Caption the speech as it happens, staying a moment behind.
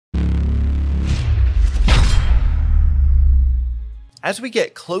As we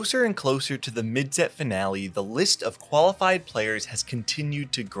get closer and closer to the mid-set finale, the list of qualified players has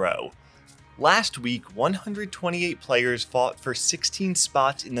continued to grow. Last week, 128 players fought for 16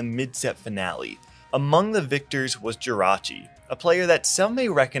 spots in the mid-set finale. Among the victors was Jirachy, a player that some may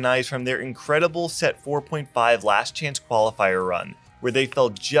recognize from their incredible Set 4.5 last chance qualifier run, where they fell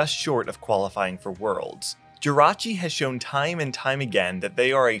just short of qualifying for Worlds. Jirachy has shown time and time again that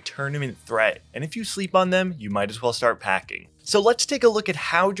they are a tournament threat, and if you sleep on them, you might as well start packing. So let's take a look at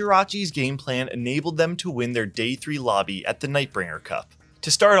how Jirachy's game plan enabled them to win their Day 3 lobby at the Nightbringer Cup. To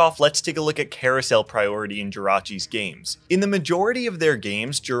start off, let's take a look at carousel priority in Jirachy's games. In the majority of their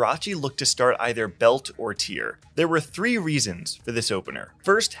games, Jirachy looked to start either belt or tier. There were 3 reasons for this opener.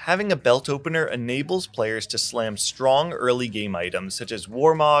 First, having a belt opener enables players to slam strong early game items such as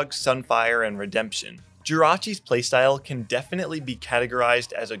Warmog, Sunfire, and Redemption. Jirachy's playstyle can definitely be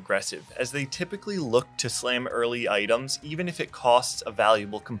categorized as aggressive, as they typically look to slam early items even if it costs a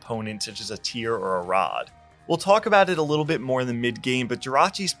valuable component such as a tier or a rod. We'll talk about it a little bit more in the mid-game, but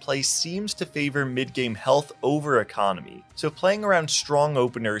Jirachy's play seems to favor mid-game health over economy, so playing around strong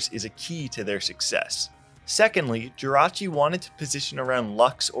openers is a key to their success. Secondly, Jirachy wanted to position around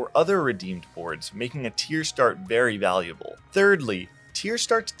Lux or other redeemed boards, making a tier start very valuable. Thirdly, tier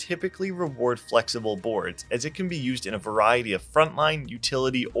starts typically reward flexible boards, as it can be used in a variety of frontline,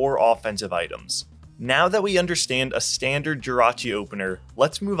 utility, or offensive items. Now that we understand a standard Jirachy opener,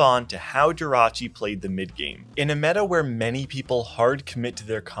 let's move on to how Jirachy played the mid-game. In a meta where many people hard commit to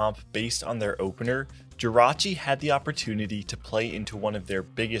their comp based on their opener, Jirachy had the opportunity to play into one of their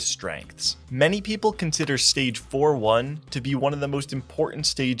biggest strengths. Many people consider stage 4-1 to be one of the most important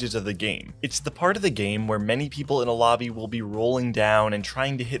stages of the game. It's the part of the game where many people in a lobby will be rolling down and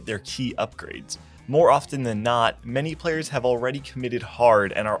trying to hit their key upgrades. More often than not, many players have already committed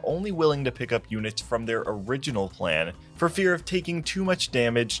hard and are only willing to pick up units from their original plan for fear of taking too much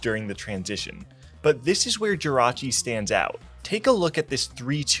damage during the transition. But this is where Jirachy stands out. Take a look at this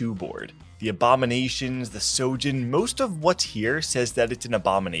 3-2 board. The Abominations, the Sojin, most of what's here says that it's an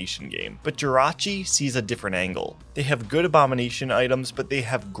Abomination game, but Jirachy sees a different angle. They have good Abomination items, but they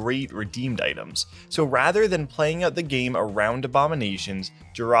have great redeemed items. So rather than playing out the game around Abominations,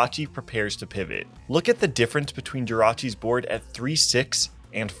 Jirachy prepares to pivot. Look at the difference between Jirachy's board at 3-6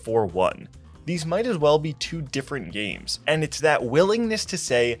 and 4-1. These might as well be 2 different games, and it's that willingness to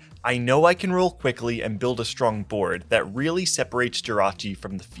say, I know I can roll quickly and build a strong board that really separates Jirachy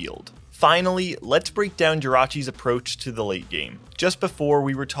from the field. Finally, let's break down Jirachy's approach to the late game. Just before,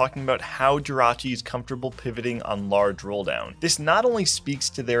 we were talking about how Jirachy is comfortable pivoting on large rolldown. This not only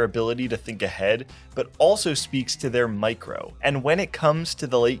speaks to their ability to think ahead, but also speaks to their micro. And when it comes to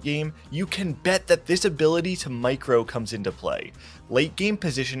the late game, you can bet that this ability to micro comes into play. Late game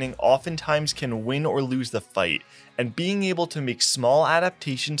positioning oftentimes can win or lose the fight, and being able to make small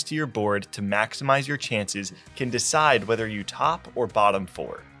adaptations to your board to maximize your chances can decide whether you top or bottom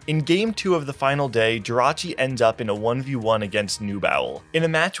 4. In Game 2 of the final day, Jirachy ends up in a 1v1 against Noob Owl. In a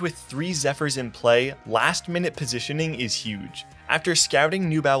match with 3 Zephyrs in play, last minute positioning is huge. After scouting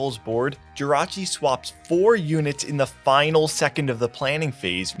Noob Owl's board, Jirachy swaps 4 units in the final second of the planning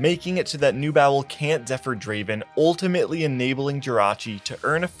phase, making it so that Noob Owl can't Zephyr Draven, ultimately enabling Jirachy to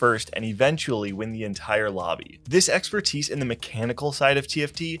earn a first and eventually win the entire lobby. This expertise in the mechanical side of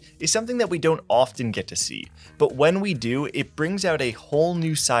TFT is something that we don't often get to see, but when we do, it brings out a whole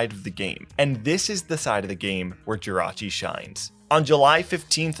new side of the game, and this is the side of the game where Jirachy shines. On July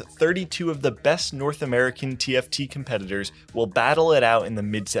 15th, 32 of the best North American TFT competitors will battle it out in the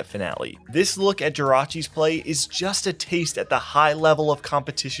mid-set finale. This look at Jirachy's play is just a taste at the high level of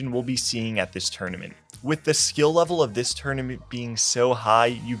competition we'll be seeing at this tournament. With the skill level of this tournament being so high,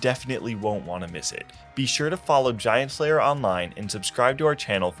 you definitely won't want to miss it. Be sure to follow giantslayer online and subscribe to our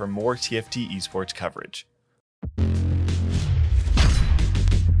channel for more TFT esports coverage.